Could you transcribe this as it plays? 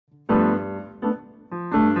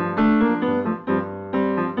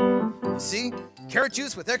See? Carrot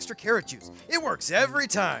juice with extra carrot juice. It works every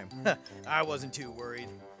time. I wasn't too worried.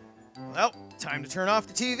 Well, time to turn off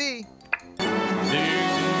the TV.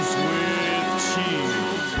 Things with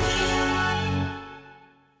cheese.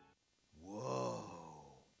 Whoa.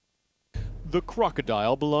 The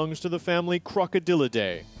crocodile belongs to the family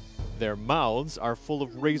Crocodilidae. Their mouths are full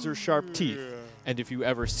of razor-sharp teeth, and if you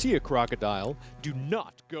ever see a crocodile, do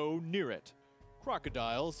not go near it.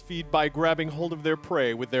 Crocodiles feed by grabbing hold of their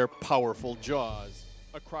prey with their powerful jaws.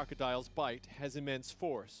 A crocodile's bite has immense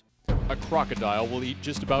force. A crocodile will eat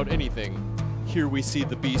just about anything. Here we see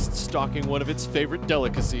the beast stalking one of its favorite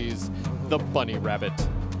delicacies, the bunny rabbit.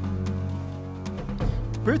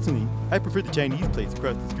 Personally, I prefer the Chinese place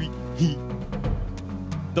across the street.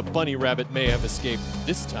 The bunny rabbit may have escaped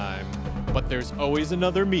this time, but there's always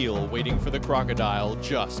another meal waiting for the crocodile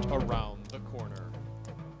just around the corner.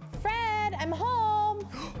 Fred, I'm home.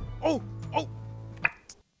 Oh!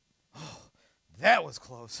 That was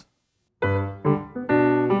close.